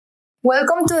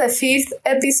Welcome to the 5th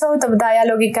episode of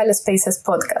Dialogical Spaces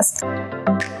podcast.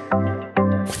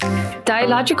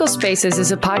 Dialogical Spaces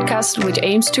is a podcast which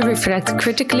aims to reflect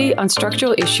critically on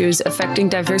structural issues affecting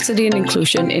diversity and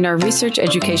inclusion in our research,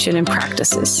 education, and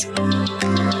practices.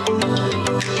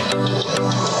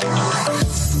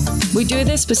 We do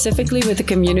this specifically with the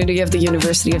community of the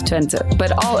University of Twente,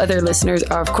 but all other listeners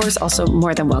are, of course, also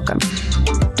more than welcome.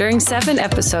 During 7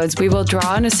 episodes, we will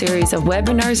draw on a series of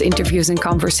webinars, interviews, and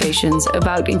conversations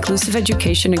about inclusive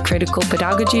education and critical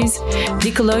pedagogies,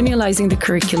 decolonializing the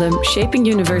curriculum, shaping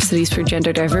universities for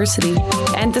gender diversity,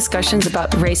 and discussions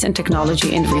about race and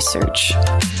technology in research.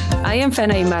 I am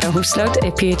Fenna Imara Hoefsloot,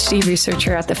 a PhD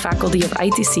researcher at the Faculty of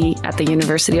ITC at the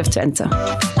University of Twente.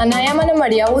 And I am Ana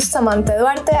Maria Bustamante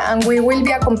Duarte, and we will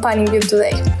be accompanying you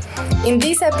today. In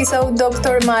this episode,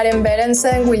 Dr. Maren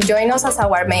Berendsen will join us as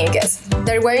our main guest.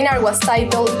 Their webinar was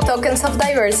titled Tokens of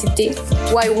Diversity,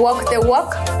 Why Walk the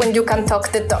Walk When You Can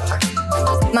Talk the Talk.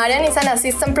 Maren is an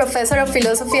assistant professor of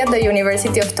philosophy at the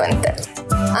University of Twente,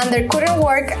 and their current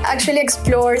work actually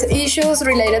explores issues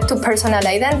related to personal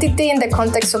identity in the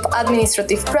context of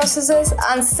administrative processes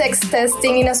and sex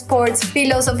testing in sports,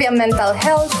 philosophy and mental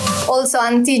health, also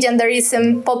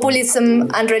anti-genderism,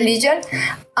 populism and religion,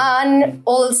 and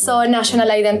also national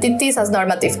identities as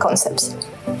normative concepts.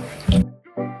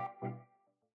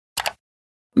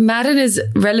 Maren is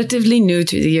relatively new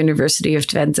to the University of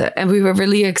Twente, and we were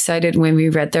really excited when we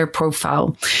read their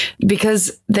profile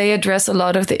because they address a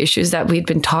lot of the issues that we'd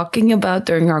been talking about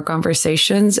during our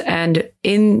conversations and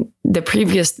in the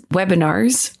previous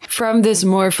webinars from this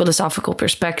more philosophical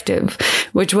perspective,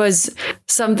 which was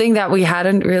something that we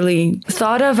hadn't really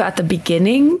thought of at the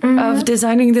beginning of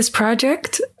designing this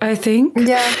project, I think,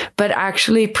 but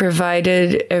actually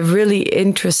provided a really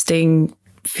interesting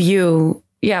view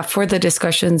for the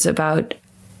discussions about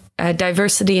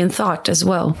diversity in thought as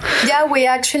well. Yeah, we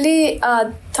actually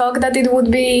thought that it would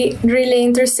be really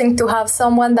interesting to have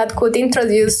someone that could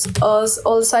introduce us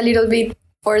also a little bit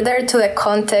further to the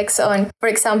context on, for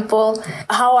example,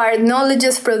 how are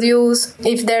knowledges produced,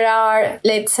 if there are,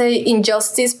 let's say,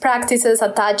 injustice practices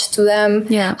attached to them,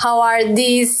 how are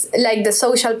these, like the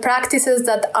social practices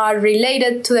that are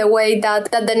related to the way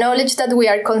that the knowledge that we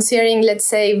are considering, let's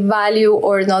say, value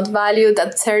or not value,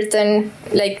 that certain,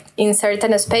 like in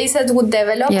certain spaces would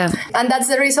develop. And that's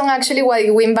the reason actually why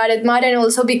we invited Maren,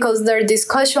 also because their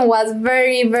discussion was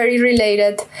very, very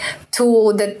related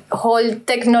to the whole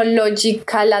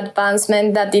technological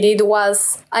advancement that it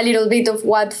was a little bit of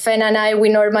what Fen and I, we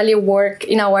normally work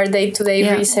in our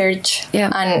day-to-day research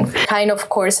and kind of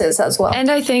courses as well. And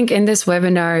I think in this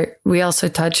webinar, we also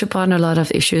touch upon a lot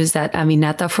of issues that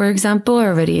Aminata, for example,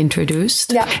 already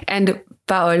introduced. And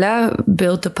Paola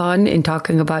built upon in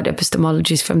talking about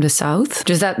epistemologies from the South.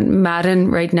 Just that Maren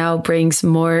right now brings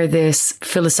more this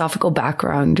philosophical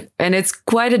background. And it's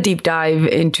quite a deep dive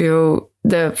into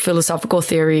the philosophical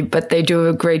theory, but they do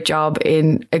a great job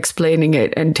in explaining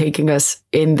it and taking us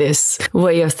in this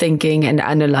way of thinking and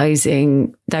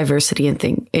analyzing diversity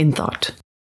in thought.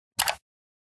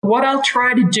 What I'll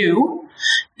try to do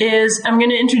is I'm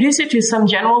going to introduce you to some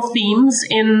general themes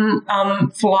in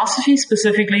philosophy,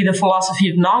 specifically the philosophy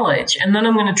of knowledge. And then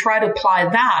I'm going to try to apply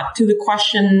that to the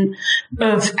question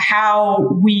of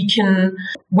how we can,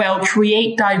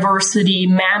 create diversity,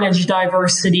 manage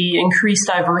diversity, increase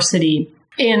diversity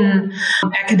in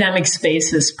academic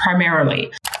spaces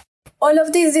primarily. All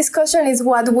of this discussion is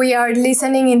what we are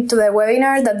listening into the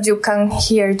webinar that you can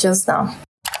hear just now.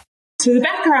 So the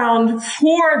background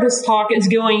for this talk is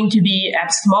going to be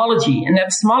epistemology. And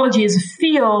epistemology is a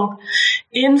field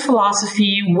in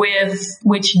philosophy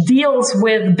which deals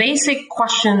with basic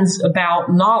questions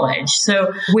about knowledge.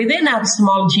 So within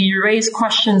epistemology, you raise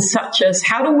questions such as,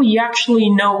 how do we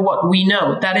actually know what we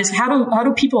know? That is, how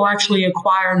do people actually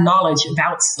acquire knowledge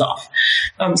about stuff?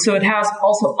 So it has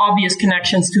also obvious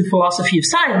connections to philosophy of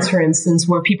science, for instance,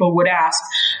 where people would ask,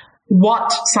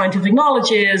 what scientific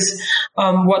knowledge is,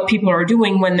 what people are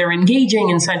doing when they're engaging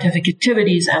in scientific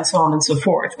activities, and so on and so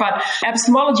forth. But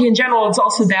epistemology in general is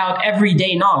also about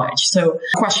everyday knowledge. So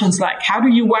questions like, how do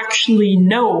you actually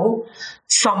know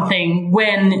something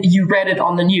when you read it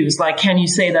on the news? Like, can you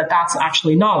say that that's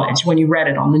actually knowledge when you read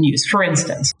it on the news, for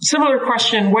instance? Similar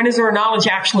question, when is our knowledge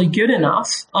actually good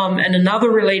enough? And another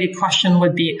related question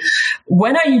would be,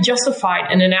 when are you justified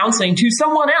in announcing to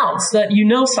someone else that you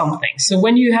know something? So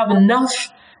when you have enough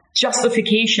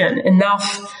justification,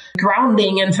 enough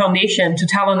grounding and foundation to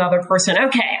tell another person,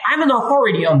 okay, I'm an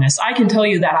authority on this. I can tell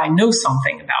you that I know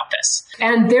something about this.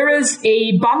 And there is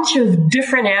a bunch of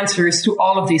different answers to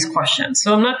all of these questions.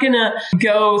 So I'm not going to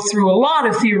go through a lot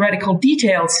of theoretical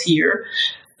details here.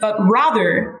 but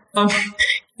rather give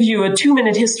you a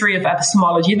 2-minute history of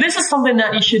epistemology. This is something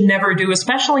that you should never do,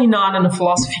 especially not in a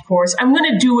philosophy course. I'm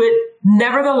going to do it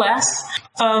nevertheless.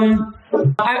 I'm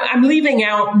leaving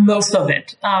out most of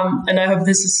it, and I hope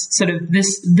this is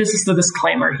this is the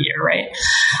disclaimer here, right?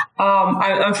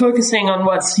 I'm focusing on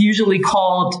what's usually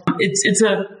called it's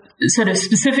a sort of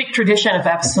specific tradition of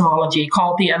epistemology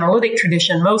called the analytic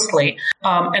tradition, mostly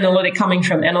analytic coming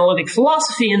from analytic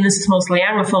philosophy, and this is mostly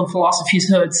Anglophone philosophy,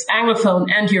 so it's Anglophone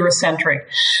and Eurocentric.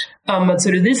 But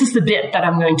sort of this is the bit that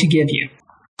I'm going to give you.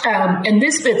 And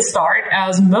this bit starts,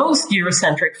 as most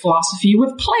Eurocentric philosophy,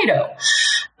 with Plato.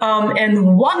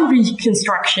 And one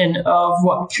reconstruction of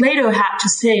what Plato had to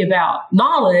say about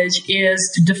knowledge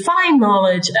is to define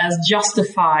knowledge as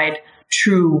justified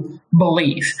true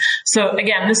belief. So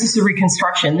again, this is a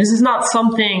reconstruction. This is not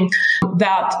something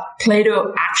that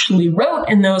Plato actually wrote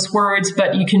in those words,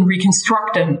 but you can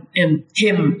reconstruct him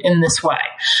in this way.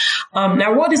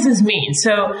 Now, what does this mean?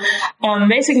 So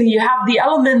basically, you have the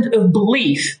element of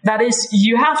belief. That is,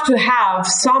 you have to have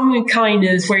some kind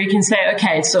of where you can say,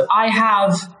 okay, so I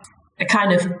have a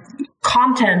kind of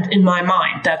content in my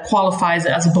mind that qualifies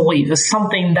as a belief, as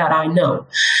something that I know.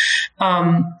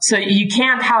 So you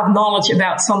can't have knowledge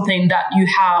about something that you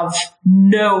have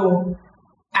no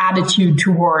attitude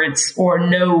towards or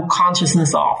no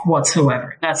consciousness of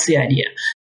whatsoever. That's the idea.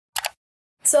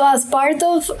 So as part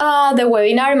of the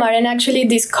webinar, Maren actually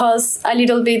discussed a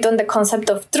little bit on the concept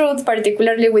of truth,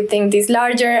 particularly within this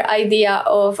larger idea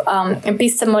of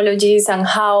epistemologies and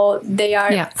how they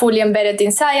are fully embedded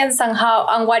in science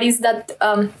and what is that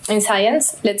in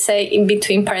science, let's say in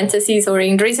between parentheses or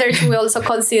in research, we also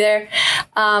consider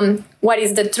what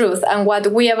is the truth and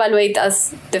what we evaluate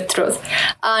as the truth.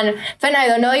 And Fen, I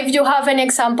don't know if you have an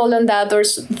example on that or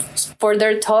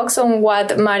further talks on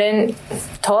what Maren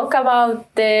talked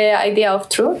about the idea of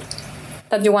truth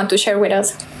that you want to share with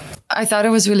us. I thought it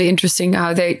was really interesting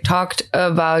how they talked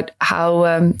about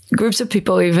how groups of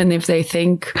people, even if they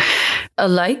think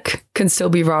alike, can still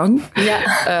be wrong.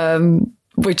 Yeah.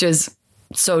 Which is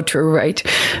so true, right?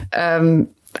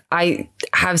 I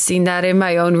have seen that in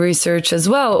my own research as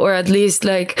well, or at least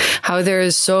like how there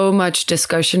is so much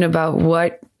discussion about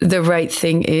what the right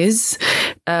thing is,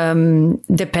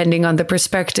 depending on the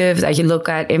perspective that you look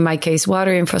at. In my case,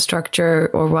 water infrastructure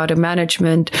or water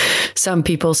management. Some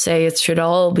people say it should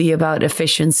all be about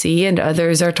efficiency, and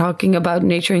others are talking about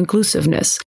nature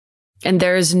inclusiveness. And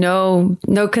there is no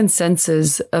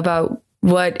consensus about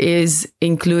what is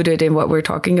included in what we're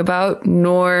talking about,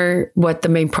 nor what the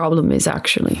main problem is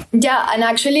actually. Yeah, and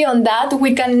actually on that,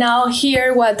 we can now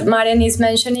hear what Maren is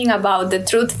mentioning about the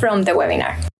truth from the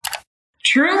webinar.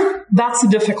 Truth, that's a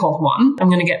difficult one. I'm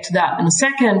going to get to that in a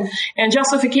second. And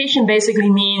justification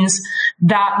basically means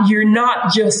that you're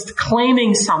not just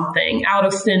claiming something out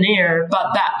of thin air,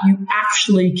 but that you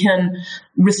actually can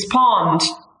respond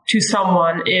to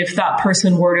someone if that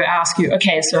person were to ask you,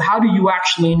 okay, so how do you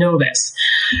actually know this?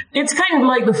 It's kind of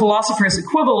like the philosopher's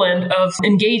equivalent of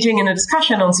engaging in a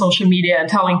discussion on social media and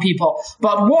telling people,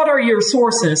 but what are your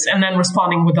sources? And then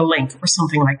responding with a link or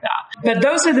something like that. But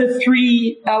those are the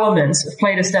three elements of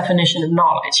Plato's definition of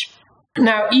knowledge.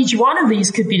 Now, each one of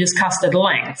these could be discussed at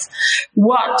length.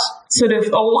 What sort of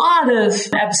a lot of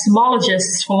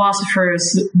epistemologists,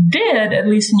 philosophers did, at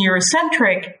least in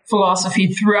Eurocentric philosophy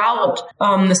throughout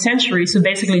the century, so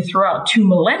basically throughout 2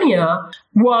 millennia,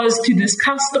 was to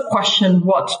discuss the question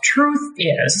what truth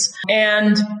is.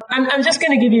 And I'm just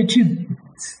going to give you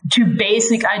two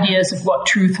basic ideas of what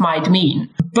truth might mean,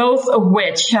 both of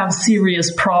which have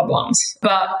serious problems,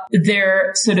 but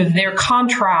their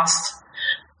contrast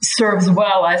serves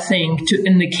well, I think, to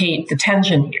indicate the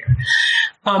tension here.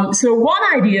 So one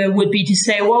idea would be to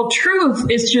say, well,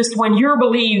 truth is just when your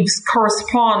beliefs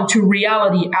correspond to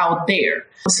reality out there.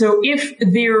 So if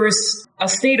there's a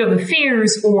state of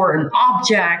affairs or an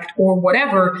object or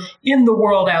whatever in the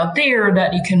world out there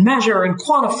that you can measure and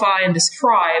quantify and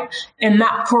describe, and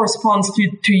that corresponds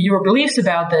to your beliefs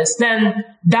about this, then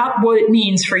that's what it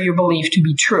means for your belief to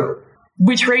be true.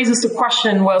 Which raises the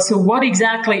question, well, so what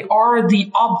exactly are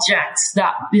the objects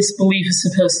that this belief is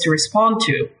supposed to respond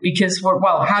to? Because,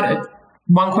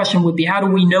 one question would be, how do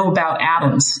we know about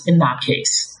atoms in that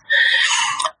case?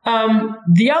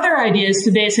 The other idea is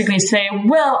to basically say,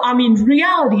 well, I mean,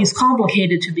 reality is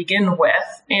complicated to begin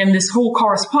with, and this whole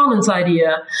correspondence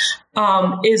idea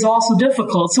is also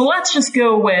difficult. So let's just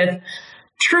go with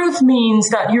truth means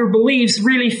that your beliefs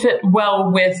really fit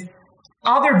well with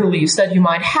other beliefs that you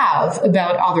might have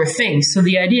about other things. So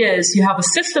the idea is you have a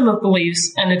system of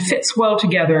beliefs and it fits well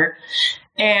together,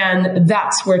 and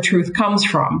that's where truth comes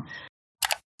from.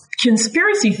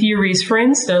 conspiracy theories, for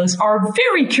instance, are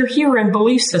very coherent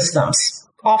belief systems,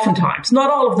 oftentimes.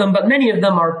 Not all of them, but many of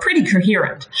them are pretty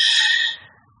coherent.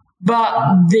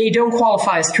 But they don't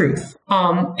qualify as truth.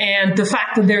 And the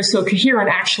fact that they're so coherent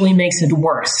actually makes it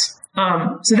worse.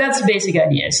 So that's the basic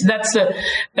idea. So that's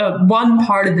one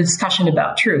part of the discussion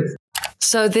about truth.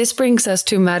 So this brings us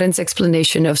to Marin's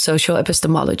explanation of social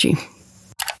epistemology.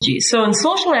 So in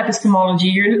social epistemology,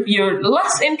 you're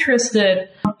less interested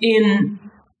in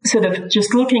sort of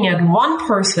just looking at one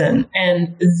person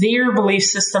and their belief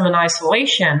system in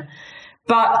isolation,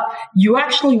 but you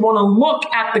actually want to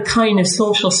look at the kind of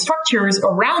social structures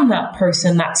around that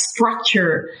person that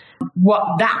structure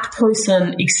what that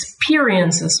person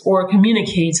experiences or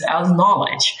communicates as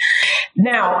knowledge.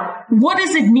 Now, what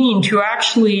does it mean to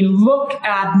actually look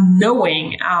at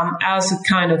knowing as a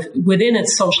kind of within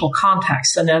its social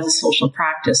context and as a social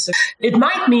practice? It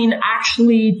might mean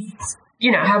actually,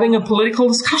 having a political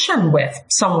discussion with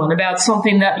someone about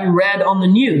something that you read on the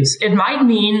news. It might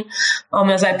mean,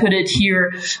 as I put it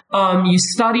here, you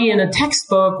study in a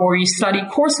textbook or you study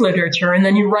course literature and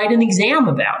then you write an exam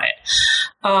about it.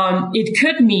 It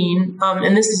could mean,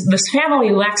 and this family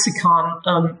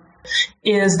lexicon,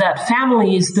 is that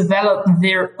families develop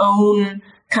their own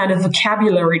kind of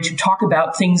vocabulary to talk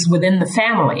about things within the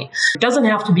family. It doesn't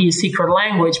have to be a secret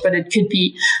language, but it could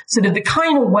be sort of the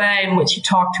kind of way in which you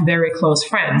talk to very close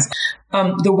friends.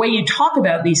 The way you talk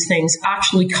about these things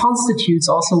actually constitutes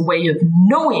also a way of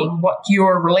knowing what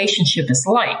your relationship is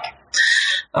like.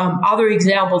 Other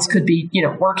examples could be,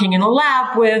 working in a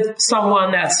lab with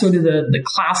someone. That's sort of the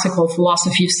classical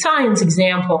philosophy of science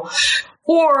example.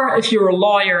 Or if you're a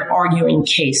lawyer arguing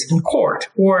case in court,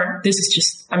 or this is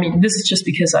just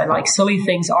because I like silly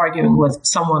things, arguing with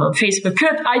someone on Facebook.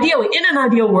 Could ideally, in an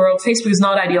ideal world, Facebook is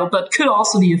not ideal, but could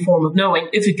also be a form of knowing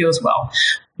if it goes well.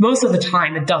 Most of the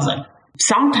time it doesn't.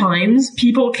 Sometimes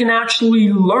people can actually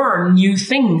learn new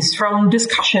things from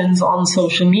discussions on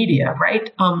social media,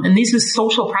 right? And these are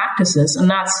social practices, and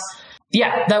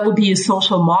that would be a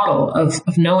social model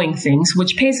of knowing things,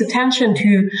 which pays attention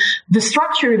to the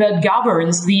structure that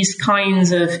governs these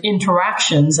kinds of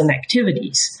interactions and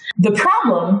activities. The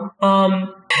problem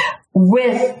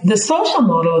with the social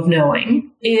model of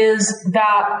knowing is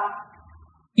that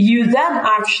you then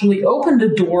actually open the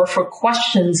door for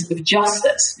questions of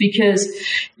justice, because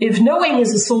if knowing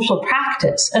is a social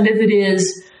practice, and if it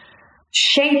is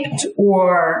shaped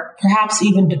or perhaps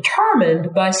even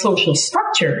determined by social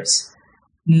structures,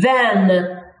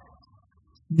 then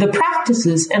the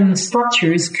practices and the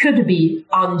structures could be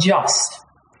unjust.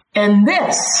 And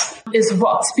this is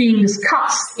what's being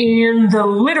discussed in the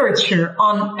literature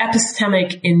on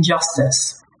epistemic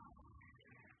injustice.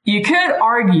 You could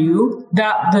argue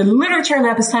that the literature on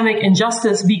epistemic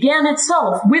injustice began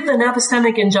itself with an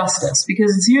epistemic injustice,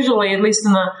 because it's usually, at least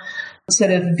in the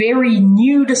sort of very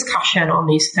new discussion on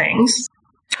these things,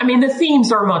 the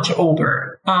themes are much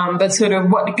older, but sort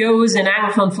of what goes in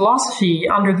Anglophone philosophy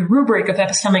under the rubric of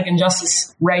epistemic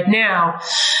injustice right now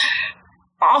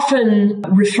often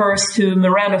refers to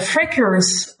Miranda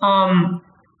Fricker's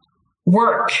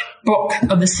book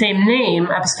of the same name,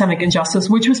 Epistemic Injustice,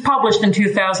 which was published in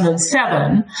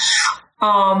 2007.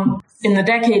 In the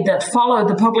decade that followed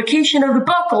the publication of the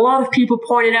book, a lot of people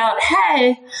pointed out,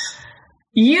 hey,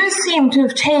 you seem to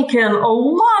have taken a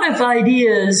lot of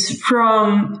ideas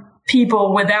from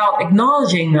people without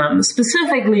acknowledging them.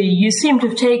 Specifically, you seem to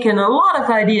have taken a lot of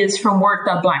ideas from work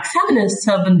that Black feminists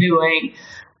have been doing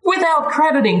without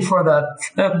crediting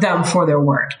them for their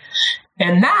work.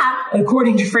 And that,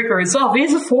 according to Fricker itself,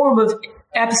 is a form of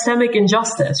epistemic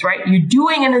injustice, right? You're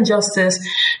doing an injustice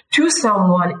to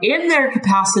someone in their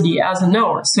capacity as a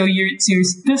knower. So you're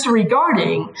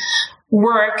disregarding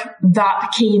work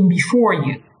that came before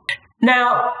you.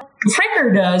 Now,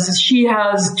 Fricker does is she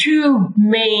has two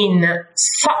main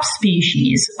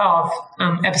subspecies of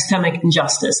epistemic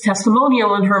injustice,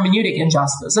 testimonial and hermeneutic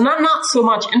injustice. And I'm not so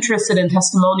much interested in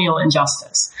testimonial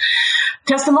injustice.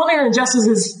 Testimonial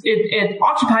injustice it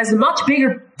occupies a much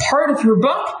bigger part of her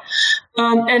book,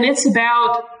 and it's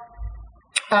about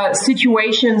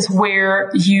situations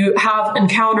where you have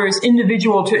encounters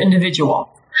individual to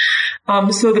individual.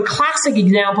 So the classic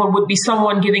example would be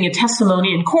someone giving a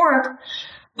testimony in court,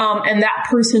 and that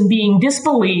person being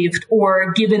disbelieved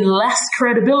or given less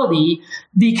credibility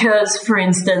because, for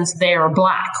instance, they are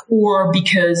Black or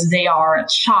because they are a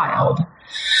child.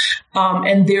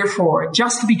 And therefore,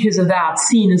 just because of that,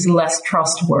 seen as less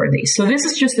trustworthy. So this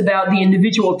is just about the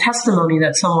individual testimony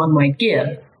that someone might give.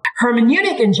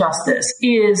 Hermeneutic injustice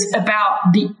is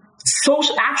about the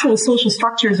actual social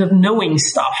structures of knowing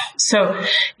stuff. So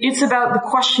it's about the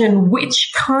question,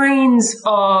 which kinds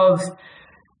of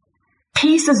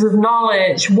pieces of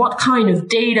knowledge, what kind of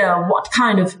data, what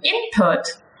kind of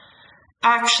input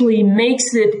actually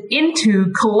makes it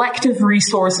into collective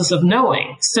resources of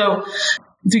knowing. So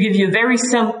to give you a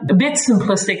bit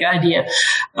simplistic idea,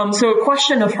 so a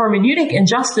question of hermeneutic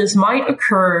injustice might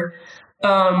occur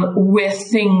with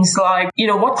things like,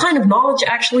 what kind of knowledge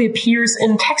actually appears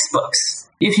in textbooks?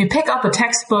 If you pick up a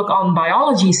textbook on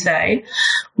biology, say,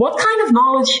 what kind of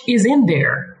knowledge is in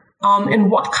there?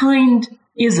 And what kind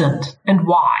isn't, and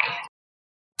why?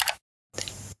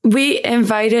 We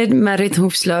invited Marit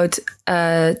Hoefsloot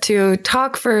to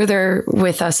talk further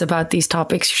with us about these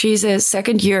topics. She's a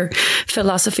second-year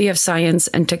philosophy of science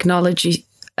and technology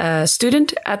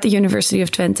student at the University of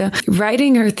Twente,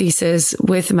 writing her thesis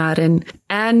with Marin,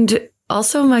 and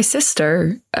also my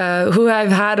sister, who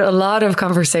I've had a lot of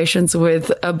conversations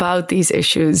with about these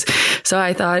issues. So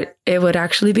I thought it would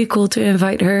actually be cool to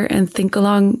invite her and think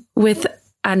along with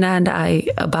Anna and I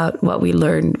about what we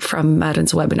learned from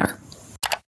Marin's webinar.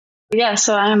 Yeah,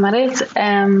 so I'm Marit.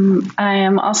 I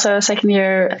am also a second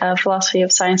year philosophy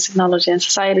of science, technology and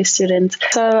society student.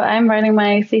 So I'm writing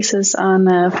my thesis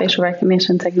on facial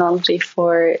recognition technology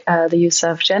for the use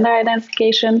of gender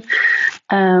identification.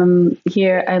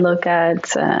 Here I look at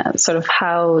sort of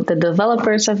how the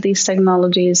developers of these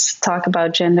technologies talk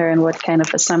about gender and what kind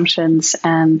of assumptions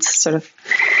and sort of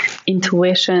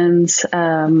intuitions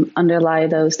underlie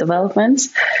those developments.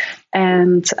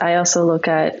 And I also look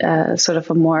at sort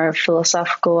of a more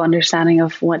philosophical understanding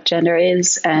of what gender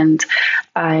is. And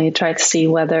I try to see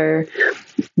whether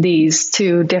these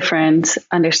two different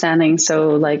understandings,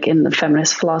 so like in the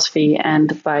feminist philosophy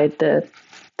and by the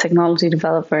technology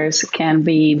developers, can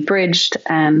be bridged,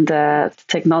 and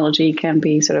technology can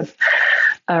be sort of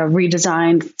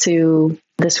redesigned to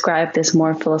describe this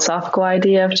more philosophical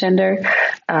idea of gender,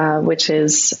 which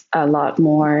is a lot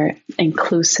more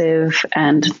inclusive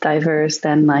and diverse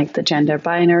than like the gender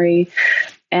binary.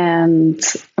 And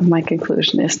my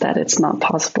conclusion is that it's not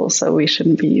possible, so we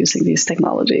shouldn't be using these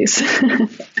technologies.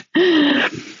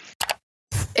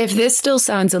 If this still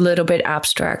sounds a little bit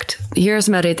abstract, here's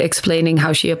Marit explaining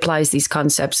how she applies these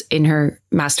concepts in her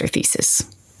master thesis.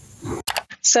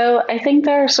 So I think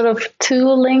there are sort of two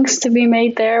links to be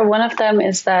made there. One of them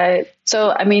is that,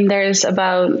 there's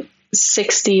about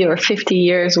 60 or 50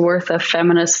 years worth of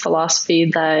feminist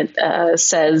philosophy that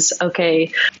says,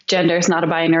 okay, gender is not a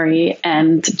binary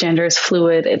and gender is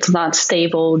fluid. It's not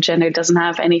stable. Gender doesn't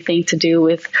have anything to do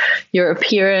with your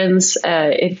appearance.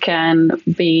 It can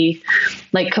be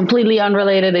like completely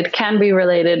unrelated. It can be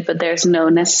related, but there's no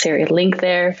necessary link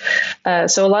there.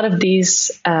 So a lot of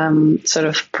these sort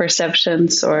of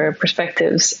perceptions or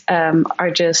perspectives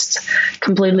are just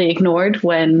completely ignored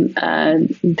when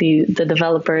the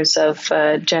developers of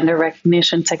gender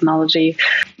recognition technology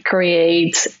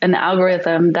create an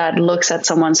algorithm that looks at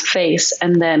someone's face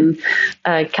and then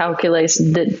calculates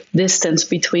the distance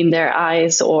between their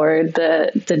eyes or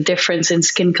the difference in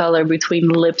skin color between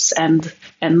lips and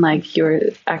like your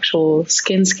actual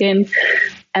skin,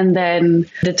 and then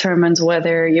determines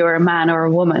whether you're a man or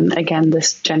a woman, again,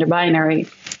 this gender binary.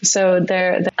 So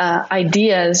there are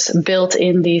ideas built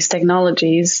in these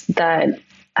technologies that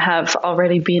have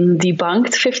already been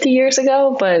debunked 50 years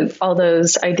ago, but all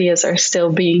those ideas are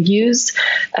still being used.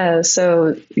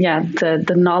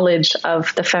 The knowledge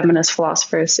of the feminist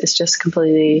philosophers is just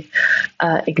completely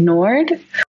ignored.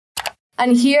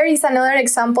 And here is another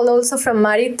example also from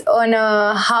Marit on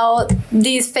how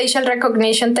this facial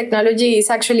recognition technology is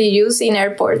actually used in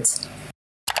airports.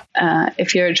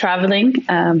 If you're traveling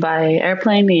by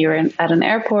airplane, you're at an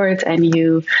airport and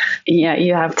you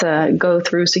have to go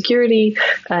through security.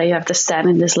 You have to stand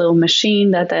in this little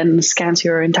machine that then scans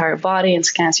your entire body and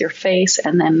scans your face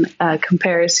and then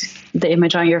compares the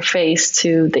image on your face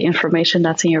to the information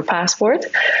that's in your passport.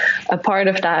 A part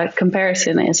of that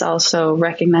comparison is also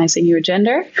recognizing your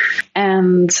gender.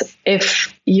 And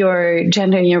if your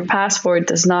gender in your passport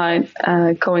does not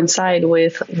coincide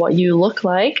with what you look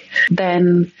like,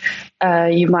 then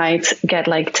you might get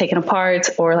like taken apart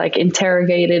or like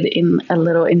interrogated in a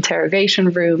little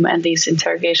interrogation room, and these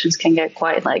interrogations can get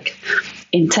quite like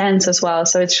intense as well.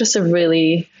 So it's just a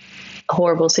really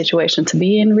horrible situation to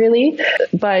be in, really.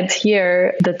 But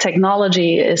here the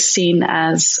technology is seen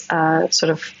as sort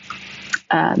of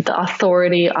the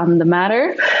authority on the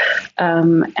matter.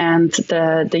 and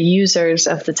the users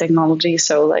of the technology,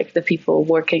 so like the people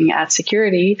working at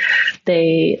security,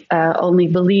 they only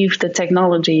believe the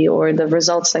technology or the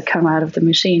results that come out of the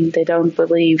machine. They don't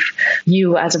believe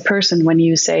you as a person when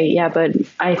you say, yeah, but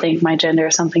I think my gender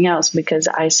is something else because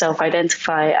I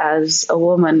self-identify as a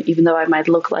woman, even though I might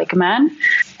look like a man,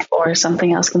 or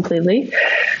something else completely.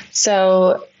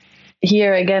 So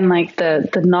here again, like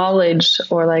the knowledge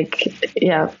or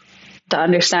the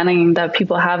understanding that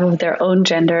people have of their own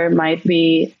gender might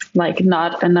be like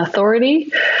not an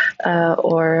authority,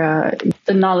 or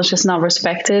the knowledge is not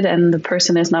respected and the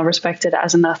person is not respected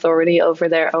as an authority over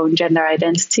their own gender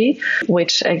identity,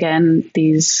 which again,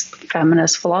 these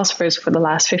feminist philosophers for the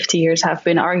last 50 years have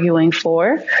been arguing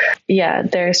for. Yeah,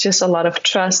 there's just a lot of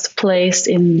trust placed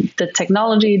in the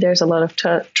technology. There's a lot of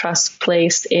trust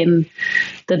placed in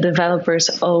the developers'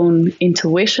 own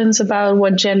intuitions about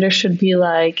what gender should be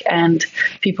like, and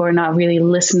people are not really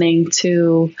listening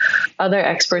to other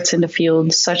experts in the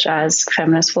field, such as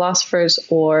feminist philosophers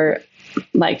or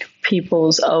like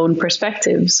people's own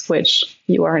perspectives, which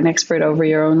you are an expert over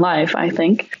your own life. I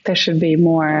think there should be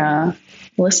more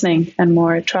listening and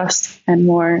more trust and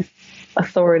more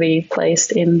authority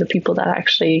placed in the people that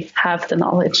actually have the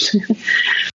knowledge.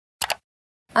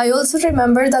 I also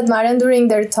remember that Maren during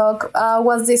their talk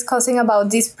was discussing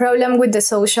about this problem with the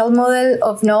social model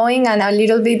of knowing, and a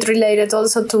little bit related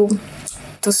also to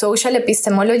social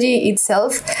epistemology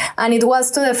itself. And it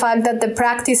was to the fact that the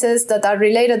practices that are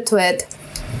related to it,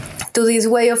 to this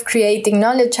way of creating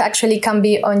knowledge, actually can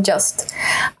be unjust.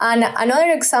 And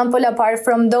another example, apart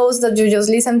from those that you just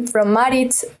listened from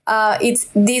Marit, it's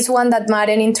this one that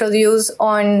Maren introduced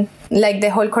on like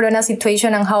the whole corona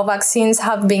situation and how vaccines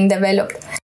have been developed.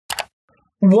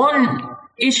 One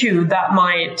issue that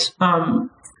might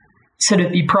sort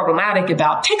of be problematic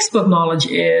about textbook knowledge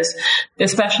is,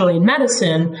 especially in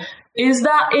medicine, is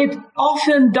that it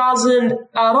often doesn't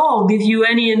at all give you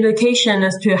any indication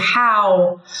as to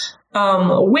how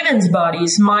women's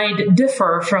bodies might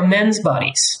differ from men's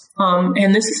bodies.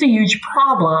 And this is a huge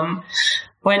problem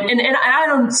and I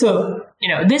don't, so,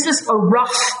 this is a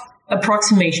rough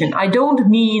approximation. I don't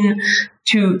mean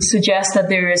to suggest that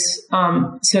there is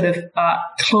sort of a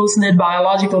close-knit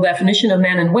biological definition of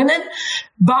men and women,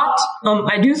 but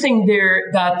I do think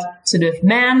that sort of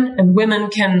men and women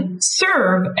can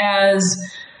serve as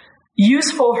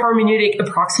useful hermeneutic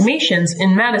approximations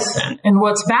in medicine. And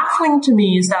what's baffling to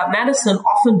me is that medicine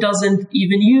often doesn't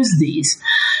even use these.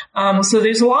 So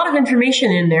there's a lot of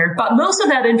information in there, but most of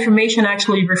that information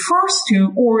actually refers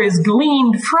to or is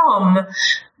gleaned from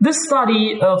the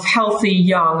study of healthy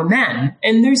young men.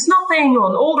 And there's nothing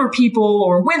on older people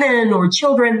or women or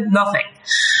children, nothing.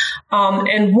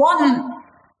 And one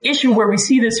issue where we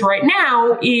see this right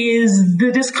now is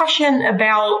the discussion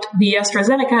about the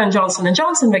AstraZeneca and Johnson &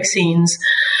 Johnson vaccines,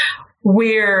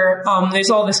 where there's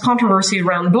all this controversy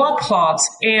around blood clots.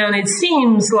 And it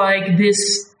seems like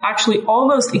this actually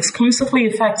almost exclusively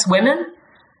affects women.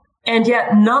 And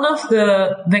yet none of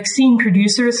the vaccine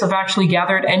producers have actually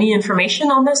gathered any information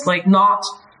on this, like not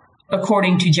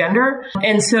according to gender.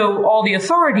 And so all the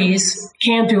authorities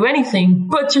can't do anything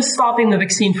but just stopping the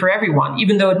vaccine for everyone,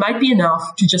 even though it might be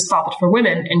enough to just stop it for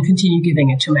women and continue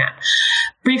giving it to men.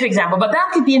 Brief example, but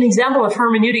that could be an example of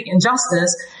hermeneutic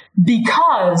injustice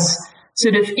because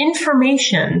sort of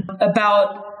information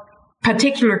about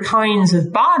particular kinds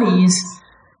of bodies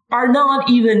are not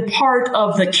even part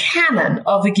of the canon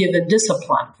of a given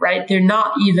discipline, right? They're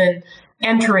not even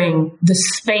entering the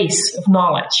space of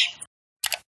knowledge.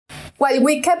 Well,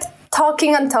 we kept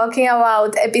talking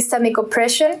about epistemic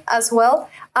oppression as well.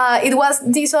 It was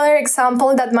this other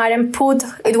example that Maren put.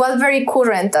 It was very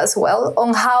current as well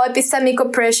on how epistemic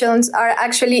oppressions are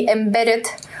actually embedded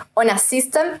on a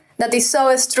system that is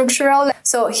so structural.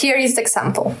 So here is the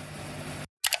example.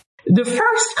 The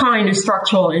first kind of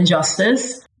structural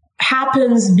injustice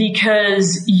happens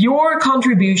because your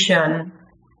contribution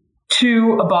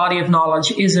to a body of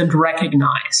knowledge isn't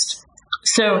recognized.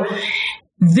 So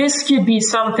this could be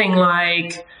something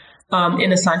like,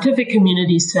 in a scientific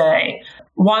community, say,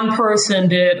 one person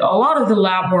did a lot of the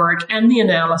lab work and the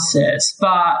analysis,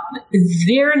 but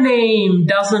their name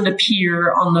doesn't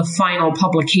appear on the final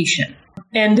publication.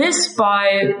 And this,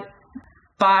 by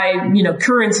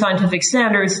current scientific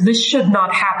standards, this should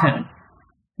not happen.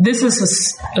 This is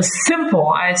a simple,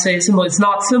 I'd say simple, it's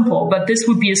not simple, but this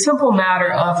would be a simple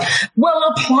matter of,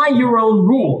 well, apply your own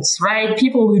rules, right?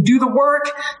 People who do the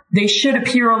work, they should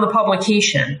appear on the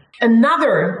publication.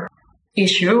 Another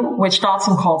issue, which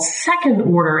Dodson called second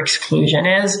order exclusion,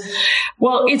 is,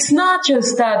 well, it's not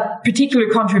just that particular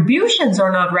contributions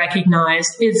are not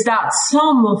recognized, it's that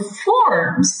some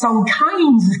forms, some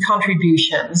kinds of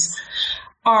contributions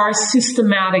are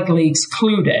systematically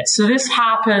excluded. So this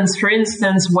happens, for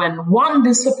instance, when one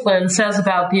discipline says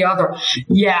about the other,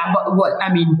 yeah, but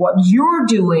what you're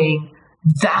doing,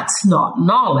 that's not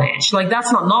knowledge. Like,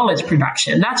 that's not knowledge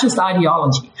production. That's just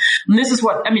ideology. And this is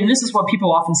what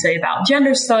people often say about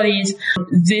gender studies.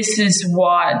 This is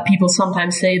what people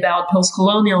sometimes say about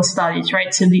post-colonial studies,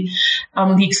 right? So the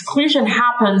exclusion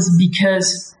happens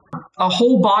because a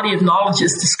whole body of knowledge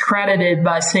is discredited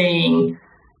by saying,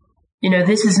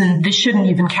 this shouldn't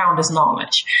even count as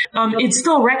knowledge. It's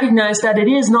still recognized that it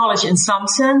is knowledge in some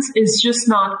sense. It's just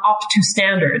not up to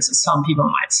standards, as some people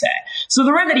might say. So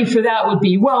the remedy for that would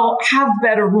be, well, have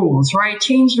better rules, right?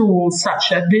 Change the rules such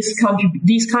that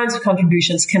these kinds of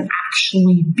contributions can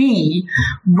actually be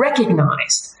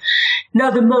recognized. Now,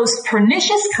 the most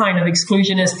pernicious kind of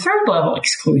exclusion is third level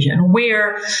exclusion,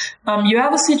 where you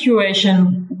have a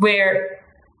situation where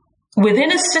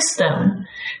within a system,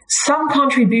 some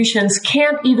contributions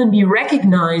can't even be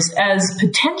recognized as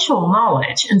potential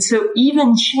knowledge. And so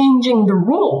even changing the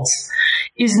rules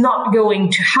is not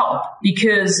going to help,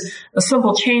 because a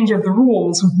simple change of the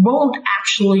rules won't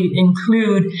actually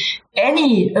include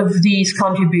any of these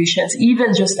contributions,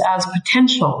 even just as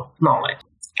potential knowledge.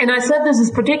 And I said this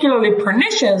is particularly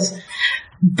pernicious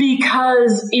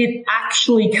because it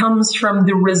actually comes from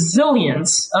the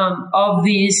resilience of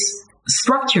these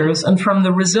structures and from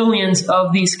the resilience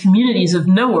of these communities of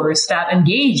knowers that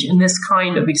engage in this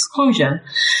kind of exclusion,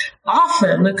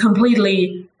 often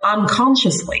completely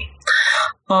unconsciously.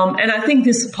 And I think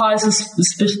this applies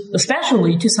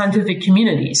especially to scientific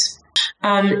communities.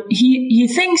 He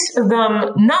thinks of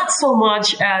them not so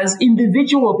much as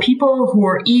individual people who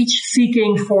are each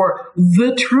seeking for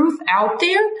the truth out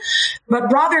there,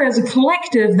 but rather as a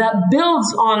collective that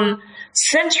builds on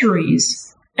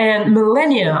centuries and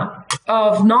millennia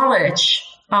of knowledge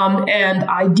and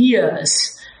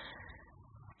ideas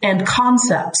and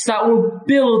concepts that were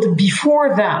built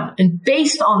before them. And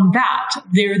based on that,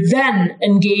 they're then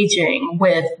engaging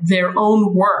with their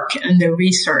own work and their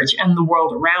research and the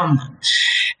world around them.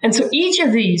 And so each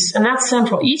of these, and that's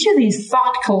central, each of these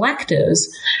thought collectives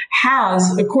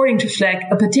has, according to Fleck,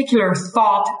 a particular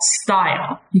thought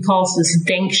style. He calls this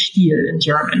Denkstil in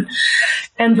German.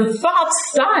 And the thought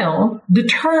style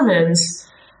determines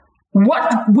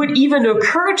what would even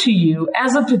occur to you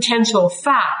as a potential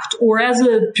fact or as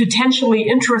a potentially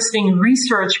interesting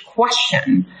research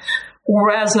question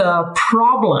or as a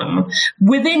problem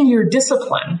within your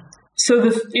discipline.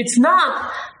 So it's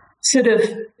not sort of,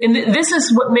 and this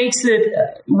is what makes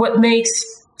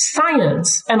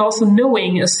science and also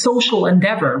knowing a social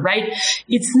endeavor, right?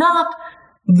 It's not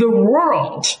the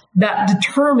world that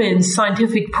determines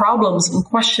scientific problems and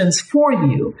questions for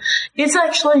you. It's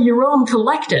actually your own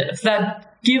collective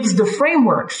that gives the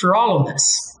framework for all of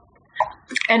this.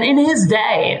 And in his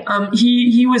day,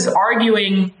 he was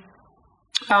arguing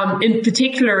in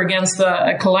particular against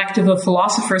a collective of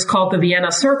philosophers called the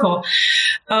Vienna Circle,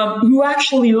 who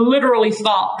actually literally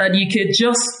thought that you could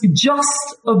just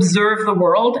observe the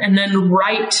world and then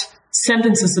write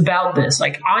sentences about this,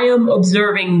 like I am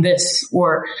observing this,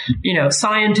 or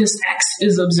scientist X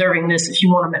is observing this, if you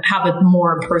want to have it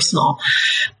more personal.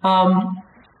 And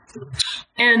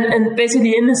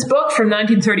basically in this book from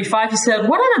 1935, he said,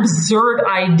 what an absurd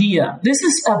idea. This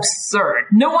is absurd.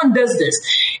 No one does this.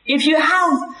 If you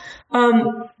have,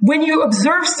 when you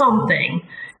observe something,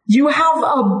 you have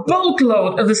a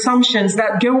boatload of assumptions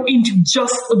that go into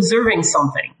just observing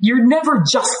something. You're never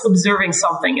just observing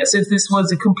something as if this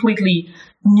was a completely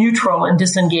neutral and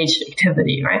disengaged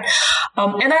activity, right?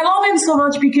 And I love him so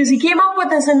much because he came up with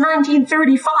this in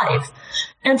 1935.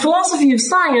 And philosophy of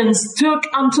science took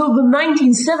until the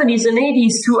 1970s and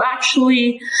 80s to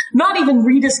actually not even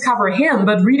rediscover him,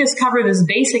 but rediscover this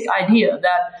basic idea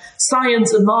that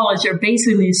science and knowledge are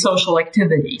basically social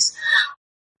activities.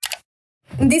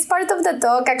 This part of the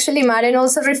talk, actually, Maren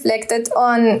also reflected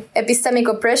on epistemic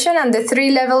oppression and the three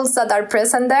levels that are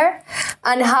present there,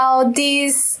 and how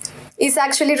this is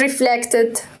actually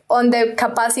reflected on the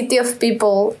capacity of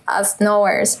people as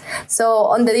knowers. So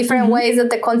on the different ways that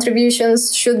the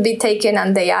contributions should be taken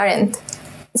and they aren't.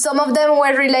 Some of them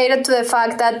were related to the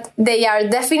fact that they are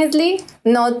definitely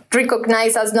not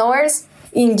recognized as knowers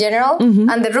in general,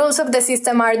 and the rules of the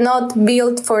system are not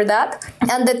built for that.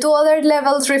 And the two other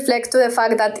levels reflect to the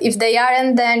fact that if they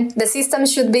aren't, then the system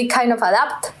should be kind of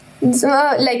adapt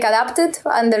like adapted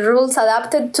and the rules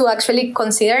adapted to actually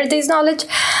consider this knowledge.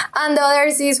 And the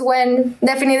others is when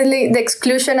definitely the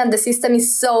exclusion and the system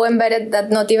is so embedded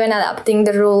that not even adapting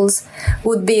the rules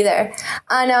would be there.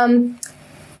 And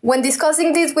when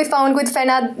discussing this, we found with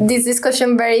Fena this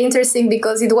discussion very interesting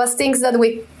because it was things that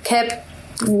we kept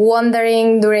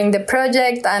wondering during the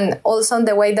project and also on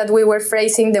the way that we were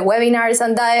phrasing the webinars,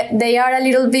 and that they are a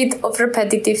little bit of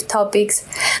repetitive topics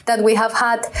that we have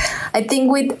had, I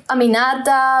think, with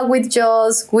Aminata, with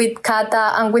Jos, with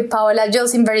Kata, and with Paola,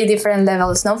 just in very different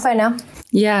levels, no, Fena?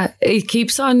 Yeah, it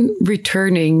keeps on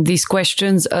returning these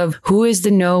questions of who is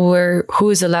the knower, who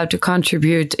is allowed to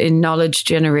contribute in knowledge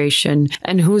generation,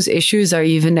 and whose issues are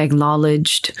even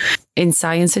acknowledged in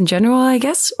science in general, I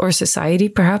guess, or society,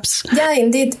 perhaps. Yeah,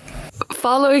 indeed.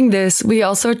 Following this, we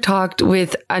also talked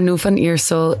with Anu van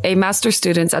Iersel, a master's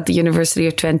student at the University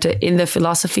of Twente in the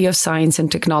Philosophy of Science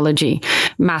and Technology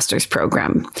master's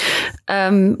program.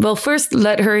 Well, first,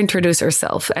 let her introduce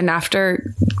herself and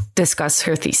after discuss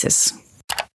her thesis.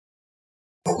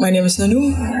 My name is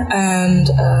Nanu, and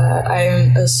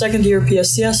I'm a second year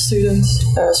PSTS student,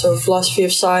 so Philosophy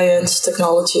of Science,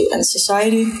 Technology and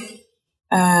Society.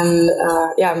 And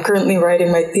I'm currently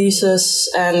writing my thesis,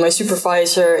 and my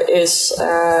supervisor is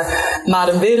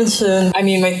Maren Berensen. I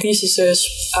mean, my thesis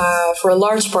is for a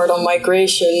large part on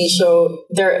migration, so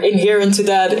there inherent to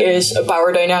that is a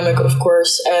power dynamic, of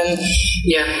course. And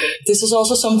this is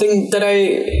also something that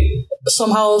I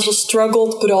somehow also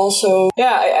struggled, but also,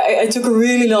 I took a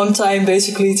really long time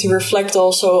basically to reflect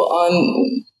also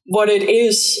on what it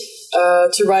is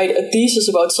to write a thesis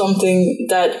about something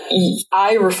that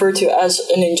I refer to as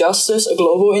an injustice, a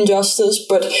global injustice,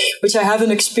 but which I haven't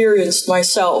experienced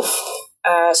myself.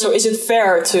 So is it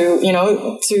fair to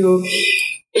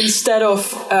instead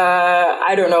of,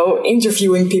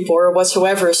 interviewing people or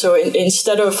whatsoever, so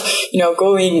instead of,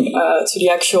 going to the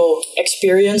actual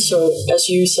experience, so as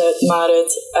you said,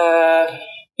 Marit,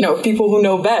 people who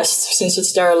know best, since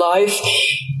it's their life,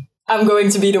 I'm going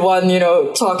to be the one,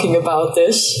 talking about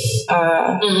this.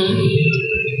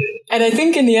 And I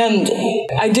think in the end,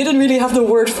 I didn't really have the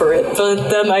word for it, but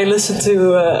then I listened to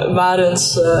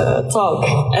Maren's talk,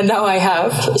 and now I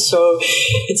have. So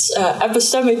it's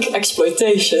epistemic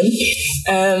exploitation.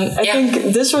 And I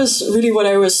think this was really what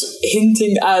I was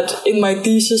hinting at in my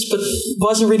thesis, but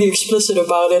wasn't really explicit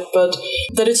about it, but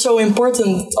that it's so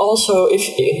important also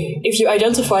if you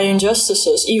identify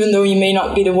injustices, even though you may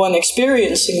not be the one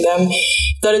experiencing them,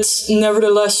 that it's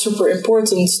nevertheless super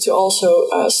important to also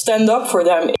stand up for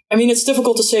them. I mean, it's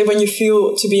difficult to say when you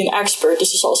feel to be an expert.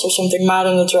 This is also something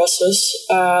Maren addresses.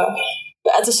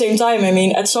 But at the same time, I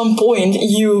mean, at some point,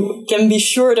 you can be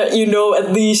sure that you know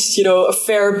at least, a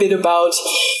fair bit about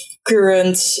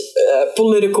current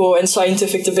political and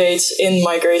scientific debates in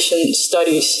migration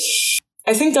studies.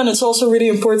 I think then it's also really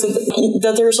important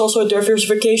that there's also a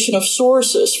diversification of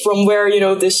sources from where,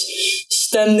 this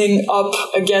standing up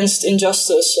against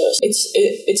injustice.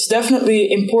 It's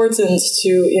definitely important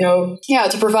to,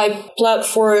 to provide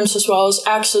platforms as well as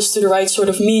access to the right sort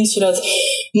of means so that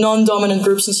non-dominant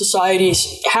groups in societies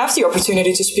have the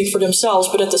opportunity to speak for themselves.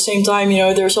 But at the same time,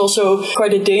 there's also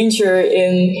quite a danger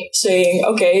in saying,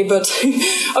 okay,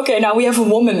 now we have a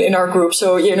woman in our group,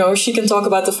 so, she can talk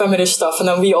about the feminist stuff and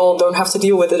then we all don't have to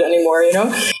deal with it anymore,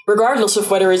 regardless of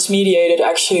whether it's mediated,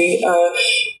 actually.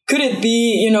 Could it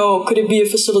be a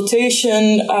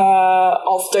facilitation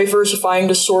of diversifying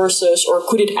the sources, or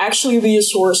could it actually be a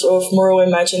source of moral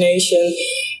imagination?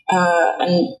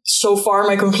 And so far,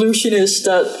 my conclusion is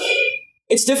that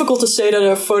it's difficult to say that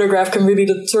a photograph can really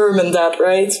determine that,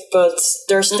 right? But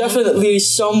there's definitely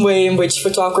some way in which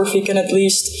photography can at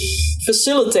least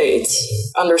facilitate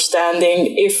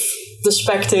understanding if the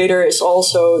spectator is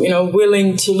also,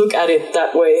 willing to look at it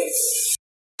that way.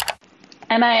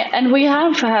 And we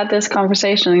have had this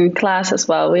conversation in class as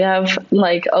well. We have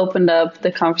opened up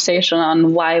the conversation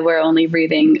on why we're only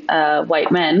reading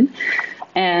white men,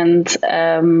 and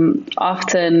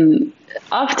often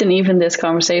even this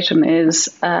conversation is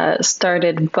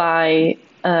started by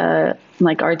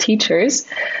our teachers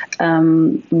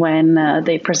when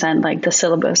they present the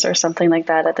syllabus or something like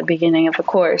that at the beginning of a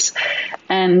course.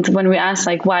 And when we ask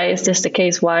why is this the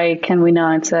case, why can we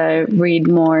not read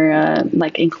more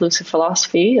inclusive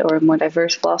philosophy or more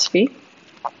diverse philosophy,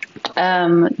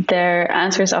 their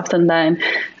answer is often then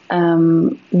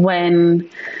when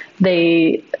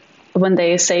they when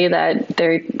they say that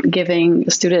they're giving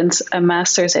students a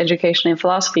master's education in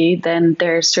philosophy, then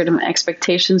there's certain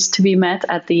expectations to be met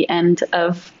at the end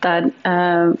of that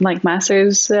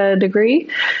master's degree.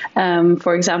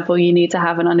 For example, you need to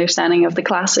have an understanding of the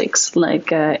classics,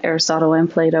 like Aristotle and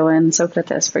Plato and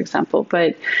Socrates, for example.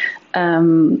 But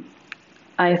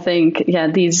I think,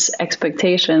 these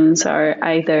expectations are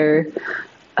either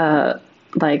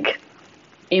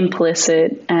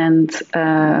implicit and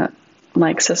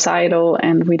societal,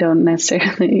 and we don't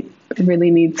necessarily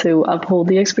really need to uphold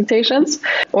the expectations,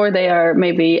 or they are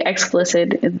maybe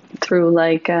explicit through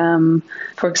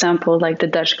for example, the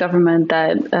Dutch government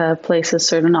that places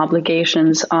certain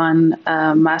obligations on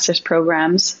master's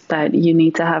programs that you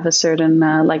need to have a certain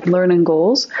learning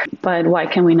goals. But why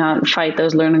can we not fight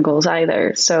those learning goals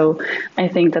either? So I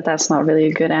think that that's not really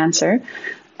a good answer.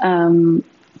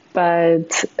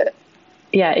 But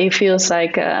it feels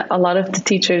like a lot of the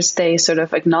teachers, they sort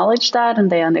of acknowledge that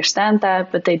and they understand that,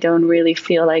 but they don't really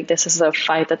feel like this is a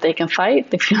fight that they can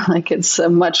fight. They feel like it's a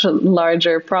much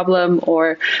larger problem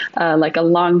or a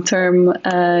long-term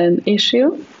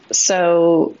issue.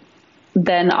 So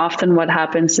then often what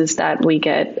happens is that we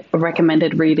get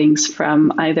recommended readings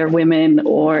from either women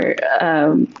or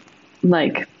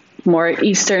more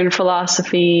Eastern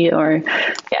philosophy or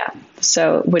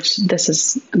so, which this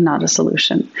is not a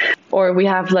solution. Or we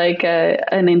have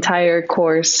an entire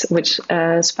course which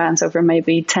spans over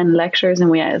maybe 10 lectures,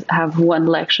 and we have one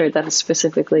lecture that is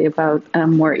specifically about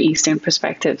more Eastern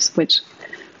perspectives, which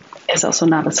is also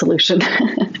not a solution.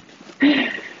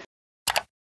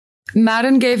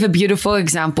 Maren gave a beautiful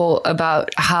example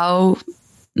about how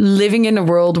living in a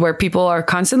world where people are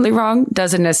constantly wrong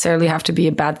doesn't necessarily have to be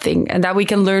a bad thing, and that we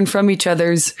can learn from each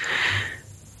other's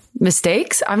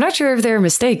mistakes. I'm not sure if they're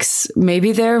mistakes.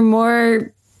 Maybe they're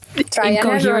more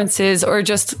incoherences or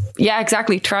just,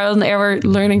 exactly, trial and error,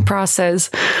 learning process,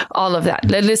 all of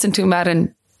that. Let's listen to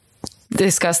Maren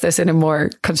discuss this in a more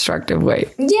constructive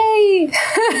way. Yay!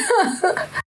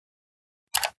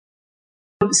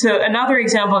 So another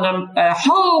example, and I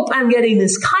hope I'm getting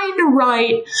this kind of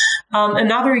right.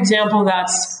 Another example,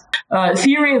 that's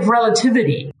theory of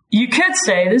relativity. You could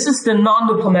say, this is the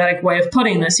non-diplomatic way of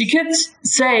putting this, you could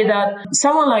say that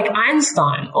someone like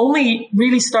Einstein only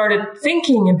really started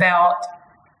thinking about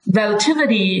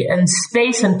relativity and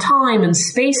space and time and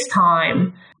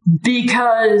space-time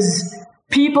because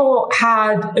people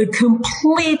had a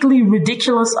completely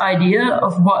ridiculous idea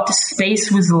of what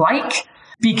space was like,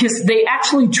 because they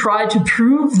actually tried to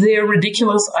prove their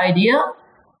ridiculous idea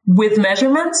with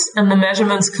measurements, and the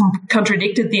measurements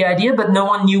contradicted the idea, but no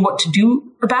one knew what to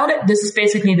do about it. This is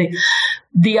basically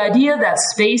the idea that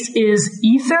space is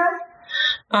ether.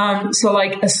 So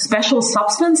a special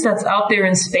substance that's out there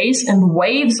in space, and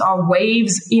waves are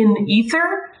waves in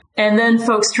ether. And then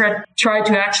folks tried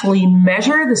to actually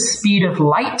measure the speed of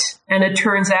light, and it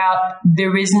turns out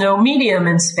there is no medium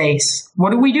in space.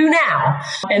 What do we do now?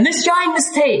 And this giant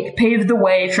mistake paved the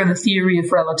way for the theory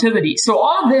of relativity. So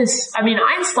all of this,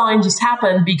 Einstein just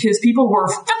happened because people were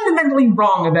fundamentally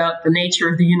wrong about the nature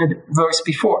of the universe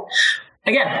before.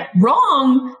 Again,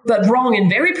 wrong, but wrong in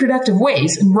very productive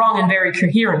ways and wrong in very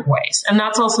coherent ways. And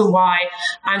that's also why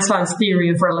Einstein's theory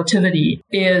of relativity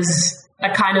is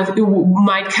it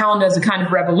might count as a kind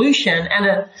of revolution and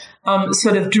a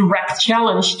sort of direct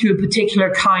challenge to a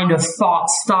particular kind of thought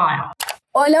style.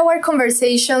 All our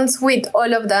conversations with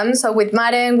all of them, so with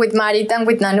Maren, with Marit, and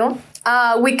with Nanu,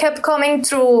 we kept coming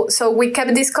through, so we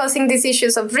kept discussing these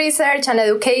issues of research and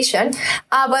education,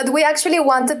 but we actually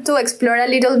wanted to explore a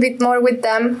little bit more with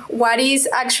them what is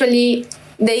actually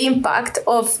the impact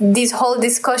of this whole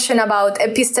discussion about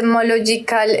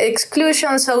epistemological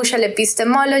exclusion, social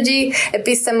epistemology,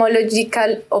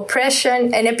 epistemological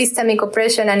oppression, and epistemic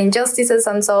oppression and injustices,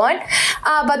 and so on.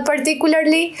 But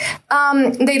particularly,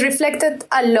 they reflected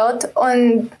a lot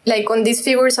on these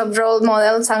figures of role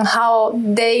models and how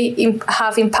they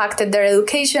have impacted their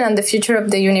education and the future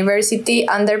of the university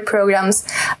and their programs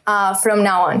from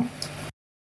now on.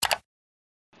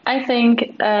 I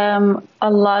think a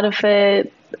lot of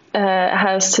it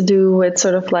has to do with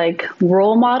sort of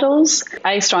role models.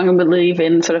 I strongly believe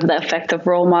in sort of the effect of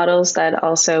role models, that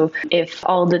also if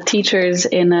all the teachers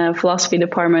in a philosophy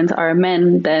department are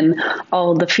men, then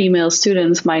all the female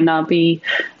students might not be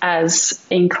as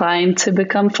inclined to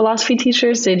become philosophy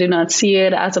teachers. They do not see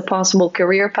it as a possible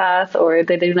career path, or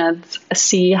they do not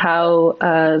see how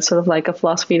a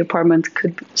philosophy department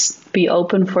could be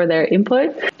open for their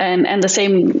input. And the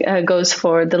same goes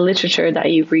for the literature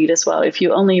that you read as well. If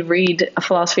you only only read a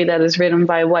philosophy that is written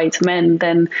by white men,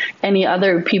 then any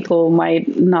other people might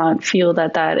not feel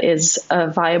that that is a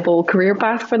viable career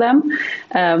path for them.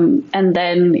 And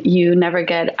then you never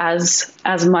get as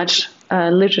much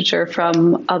literature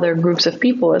from other groups of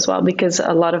people as well, because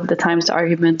a lot of the times the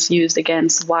arguments used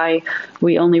against why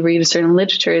we only read a certain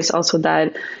literature is also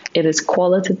that it is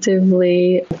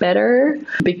qualitatively better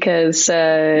because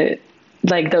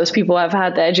like those people have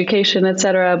had the education,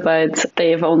 etc., but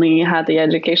they've only had the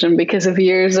education because of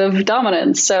years of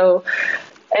dominance. So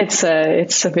it's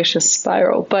a vicious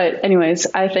spiral. But anyways,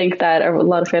 I think that a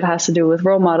lot of it has to do with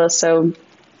role models. So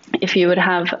if you would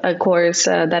have a course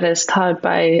that is taught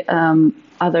by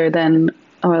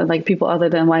people other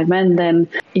than white men, then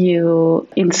you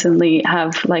instantly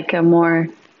have like a more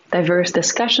diverse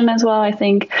discussion as well, I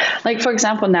think. Like, for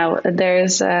example, now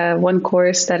there's one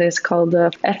course that is called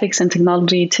Ethics and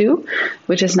Technology 2,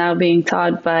 which is now being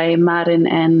taught by Marin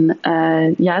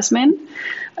and Yasmin,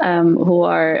 who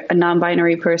are a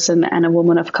non-binary person and a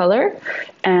woman of color.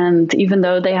 And even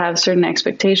though they have certain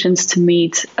expectations to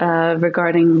meet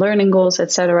regarding learning goals,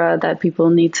 etc., that people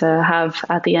need to have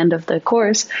at the end of the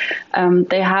course,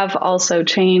 they have also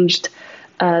changed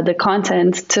the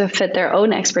content to fit their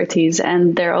own expertise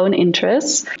and their own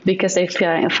interests, because they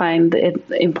find it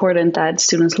important that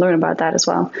students learn about that as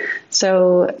well.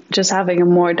 So just having a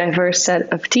more diverse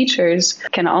set of teachers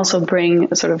can also bring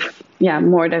a sort of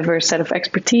more diverse set of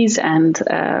expertise, and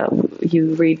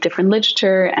you read different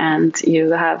literature and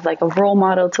you have like a role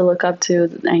model to look up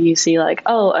to, and you see like,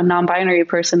 oh, a non-binary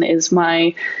person is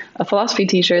a philosophy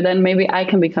teacher, then maybe I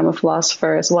can become a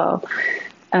philosopher as well.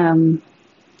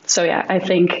 So yeah, I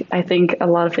think a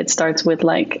lot of it starts with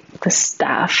like the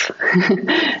staff,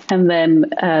 and then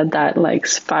that like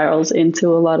spirals into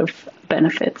a lot of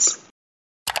benefits.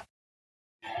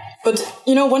 But,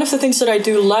 one of the things that I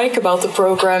do like about the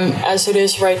program as it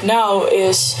is right now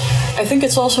is I think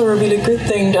it's also a really good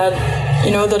thing that,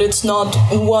 that it's not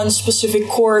one specific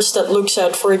course that looks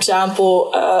at, for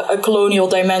example, a colonial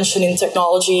dimension in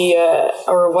technology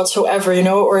or whatsoever,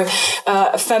 or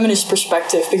a feminist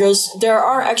perspective, because there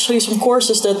are actually some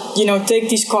courses that, take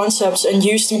these concepts and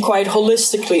use them quite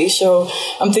holistically. So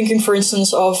I'm thinking, for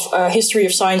instance, of history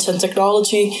of science and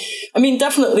technology. I mean,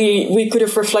 definitely we could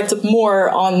have reflected more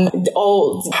on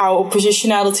how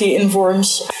positionality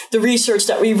informs the research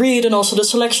that we read and also the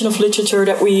selection of literature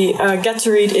that we get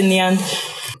to read in the end.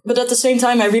 But at the same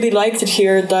time, I really liked it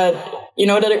here that,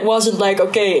 that it wasn't like,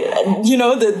 okay,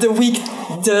 the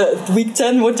week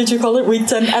 10, what did you call it? Week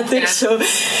 10 ethics. Yeah. So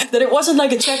that it wasn't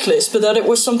like a checklist, but that it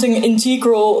was something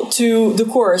integral to the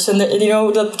course, and that,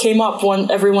 that came up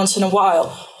every once in a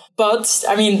while. But,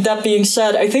 I mean, that being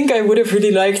said, I think I would have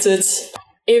really liked it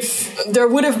if there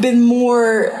would have been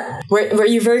more where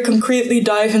you very concretely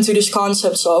dive into these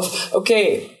concepts of,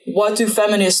 okay, what do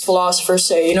feminist philosophers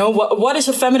say? What is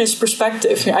a feminist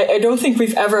perspective? I don't think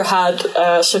we've ever had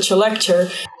such a lecture.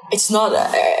 It's not,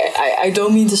 I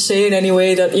don't mean to say in any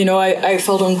way that, I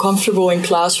felt uncomfortable in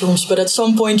classrooms, but at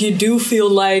some point you do feel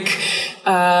like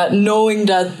knowing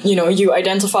that, you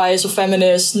identify as a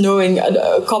feminist, knowing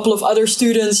a couple of other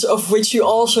students of which you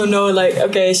also know, like,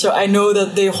 okay, so I know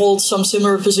that they hold some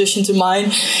similar position to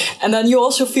mine. And then you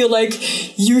also feel like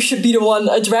you should be the one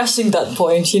addressing that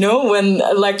point, when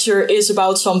a lecture is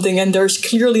about something and there's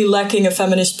clearly lacking a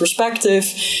feminist perspective,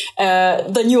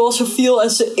 then you also feel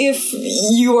as if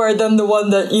you are then the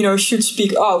one that, should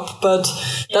speak up. But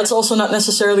that's also not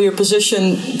necessarily a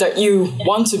position that you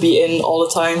want to be in all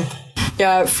the time.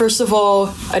 Yeah, first of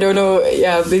all, I don't know,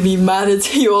 maybe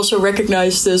Marit, you also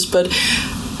recognize this, but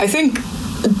I think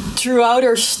throughout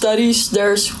our studies,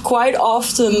 there's quite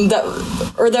often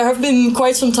there have been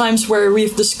quite some times where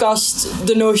we've discussed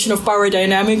the notion of power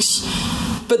dynamics,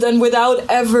 but then without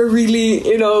ever really,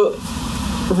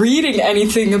 reading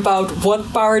anything about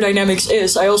what power dynamics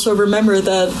is. I also remember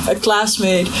that a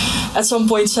classmate at some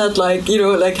point said, like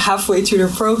halfway through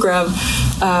the program,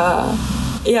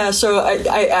 so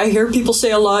I hear people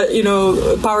say a lot,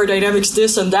 power dynamics,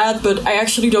 this and that, but I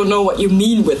actually don't know what you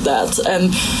mean with that.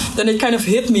 And then it kind of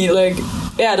hit me like,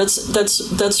 yeah,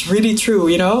 that's really true,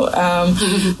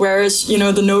 whereas,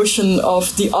 the notion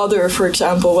of the other, for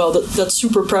example, well, that's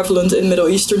super prevalent in Middle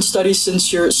Eastern studies,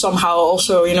 since you're somehow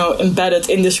also, embedded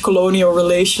in this colonial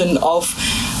relation of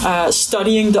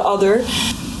studying the other.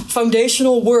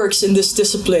 Foundational works in this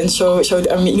discipline. So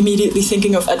I'm immediately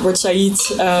thinking of Edward Said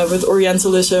with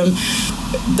Orientalism.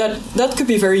 That could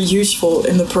be very useful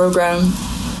in the program.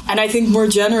 And I think more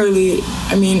generally,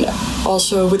 I mean,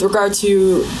 also with regard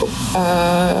to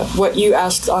what you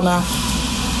asked, Anna,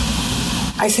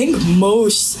 I think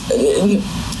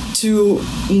to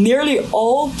nearly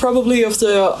all, probably, of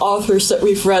the authors that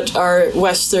we've read are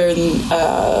Western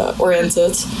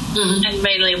oriented. And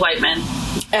mainly white men.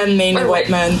 And mainly white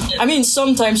men. I mean,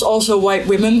 sometimes also white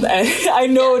women. I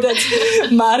know that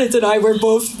Marit and I were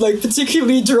both like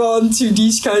particularly drawn to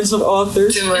these kinds of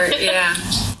authors. Yeah.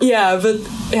 Yeah, but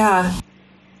yeah.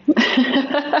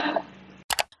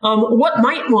 What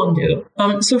might one do?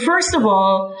 So first of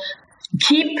all,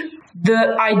 keep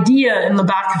the idea in the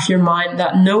back of your mind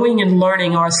that knowing and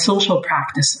learning are social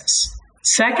practices.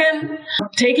 Second,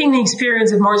 taking the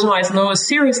experience of marginalized knowers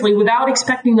seriously without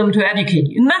expecting them to educate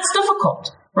you. And that's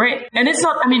difficult, right? And it's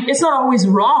not always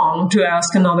wrong to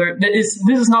ask another, this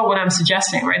is not what I'm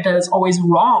suggesting, right? That it's always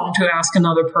wrong to ask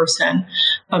another person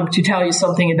to tell you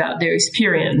something about their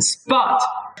experience. But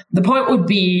the point would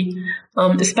be,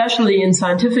 especially in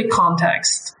scientific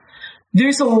context,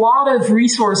 there's a lot of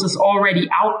resources already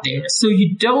out there. So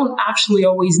you don't actually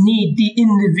always need the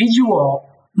individual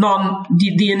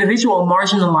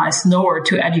marginalized knower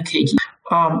to educate you.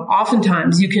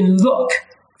 Oftentimes you can look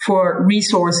for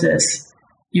resources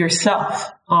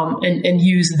yourself, and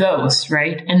use those,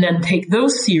 right? And then take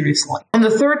those seriously. And the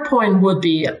third point would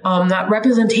be, that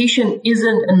representation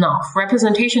isn't enough.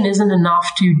 Representation isn't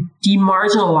enough to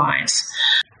demarginalize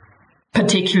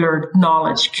particular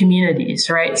knowledge communities,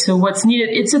 right? So what's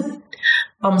needed, so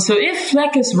if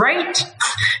Fleck is right,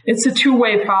 it's a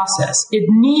two-way process. It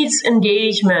needs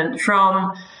engagement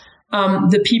from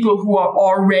the people who are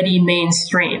already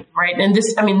mainstream, right? And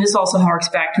this also harks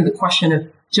back to the question of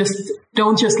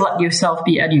don't just let yourself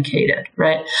be educated,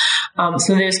 right?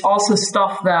 So there's also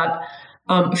stuff that,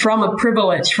 from a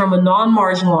privilege, from a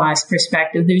non-marginalized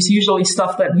perspective, there's usually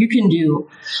stuff that you can do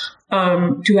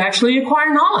to actually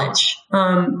acquire knowledge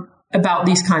about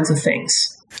these kinds of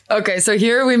things. Okay, so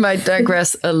here we might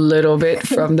digress a little bit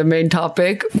from the main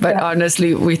topic, but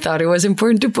honestly, we thought it was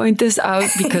important to point this out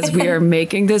because we are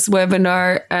making this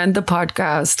webinar and the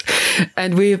podcast,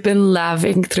 and we've been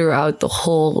laughing throughout the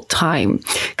whole time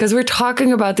because we're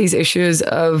talking about these issues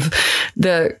of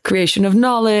the creation of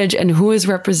knowledge and who is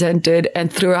represented,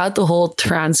 and throughout the whole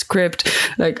transcript,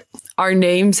 like our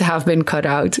names have been cut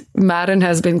out. Maren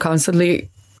has been constantly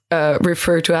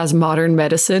referred to as modern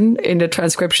medicine in the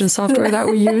transcription software that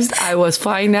we used. I was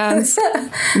finance.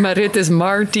 Marit is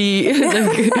Marty.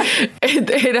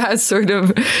 It has sort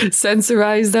of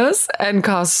censorized us and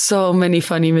caused so many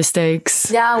funny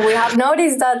mistakes. Yeah, we have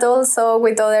noticed that also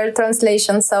with other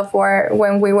translation software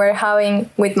when we were having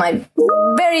with my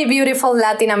very beautiful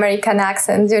Latin American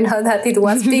accent, that it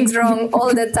was big wrong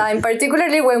all the time,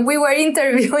 particularly when we were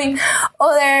interviewing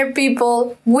other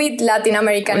people with Latin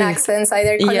American accents,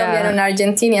 either Colombian or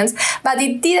Argentinians, but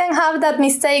it didn't have that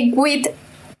mistake with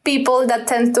people that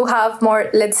tend to have more,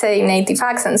 let's say, native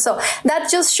accents. So that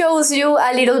just shows you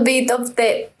a little bit of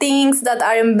the things that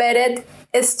are embedded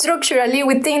structurally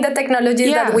within the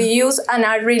technologies that we use and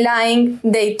are relying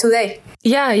day to day.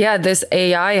 Yeah. This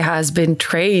AI has been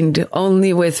trained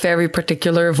only with very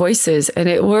particular voices, and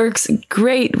it works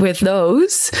great with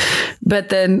those. But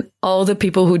then all the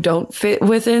people who don't fit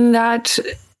within that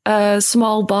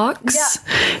small box,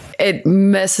 it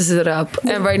messes it up.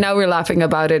 And right now we're laughing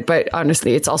about it, but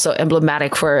honestly, it's also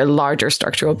emblematic for a larger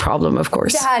structural problem, of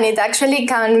course. Yeah, and it actually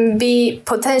can be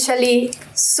potentially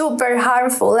super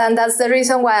harmful. And that's the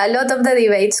reason why a lot of the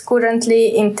debates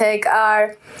currently in tech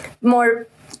are more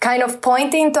kind of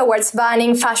pointing towards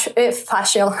banning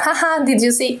facial. Did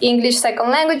you see English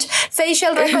second language?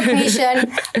 Facial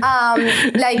recognition,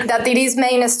 like that it is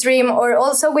mainstream, or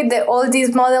also with all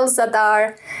these models that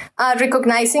are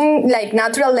recognizing like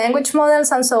natural language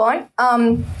models and so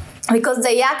on. Because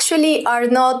they actually are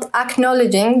not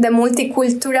acknowledging the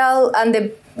multicultural and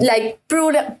the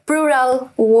plural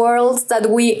worlds that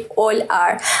we all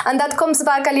are. And that comes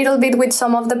back a little bit with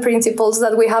some of the principles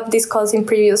that we have discussed in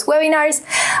previous webinars.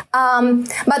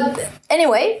 But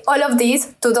anyway, all of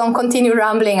this, to don't continue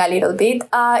rambling a little bit,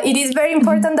 it is very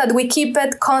important that we keep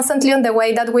it constantly on the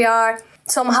way that we are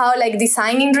somehow like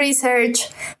designing research,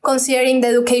 considering the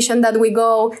education that we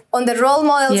go on, the role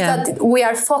models that we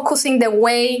are focusing the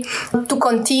way to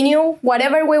continue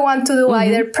whatever we want to do,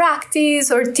 either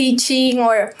practice or teaching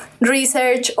or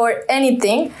research or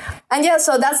anything. And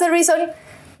so that's the reason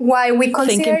why we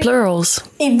consider... Think in plurals.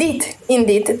 Indeed.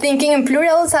 Thinking in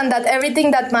plurals, and that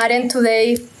everything that Maren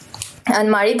today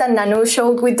and Marit and Nanu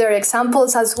showed with their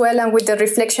examples as well, and with the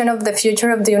reflection of the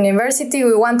future of the university,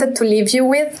 we wanted to leave you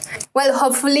with. Well,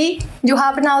 hopefully you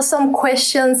have now some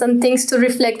questions and things to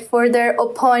reflect further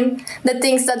upon the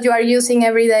things that you are using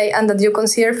every day and that you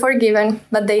consider for given,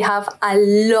 but they have a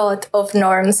lot of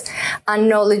norms and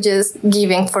knowledges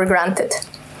given for granted.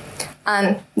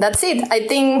 And that's it. I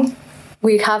think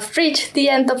we have reached the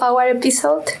end of our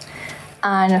episode.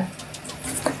 And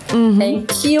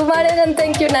thank you, Maren, and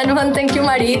thank you, Nanu, and thank you,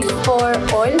 Marit, for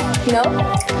all,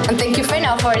 and thank you,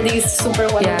 Fena, for this super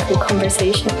wonderful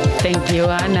conversation. Thank you,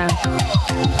 Anna.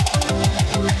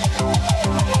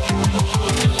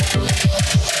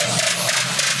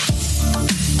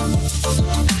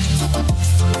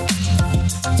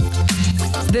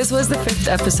 This was the 5th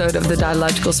episode of the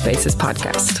Dialogical Spaces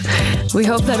podcast. We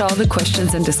hope that all the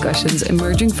questions and discussions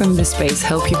emerging from this space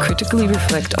help you critically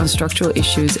reflect on structural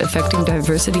issues affecting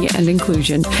diversity and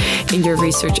inclusion in your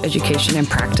research, education, and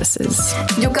practices.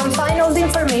 You can find all the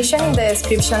information in the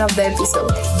description of the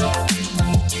episode.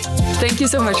 Thank you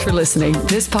so much for listening.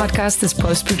 This podcast is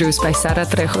post-produced by Sara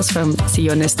Trejos from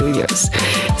Sillon Studios.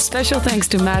 Special thanks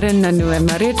to Maren, Nanu, and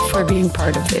Marit for being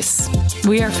part of this.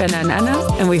 We are Fena and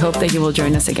Anna, and we hope that you will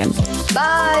join us again.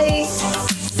 Bye!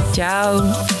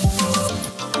 Ciao!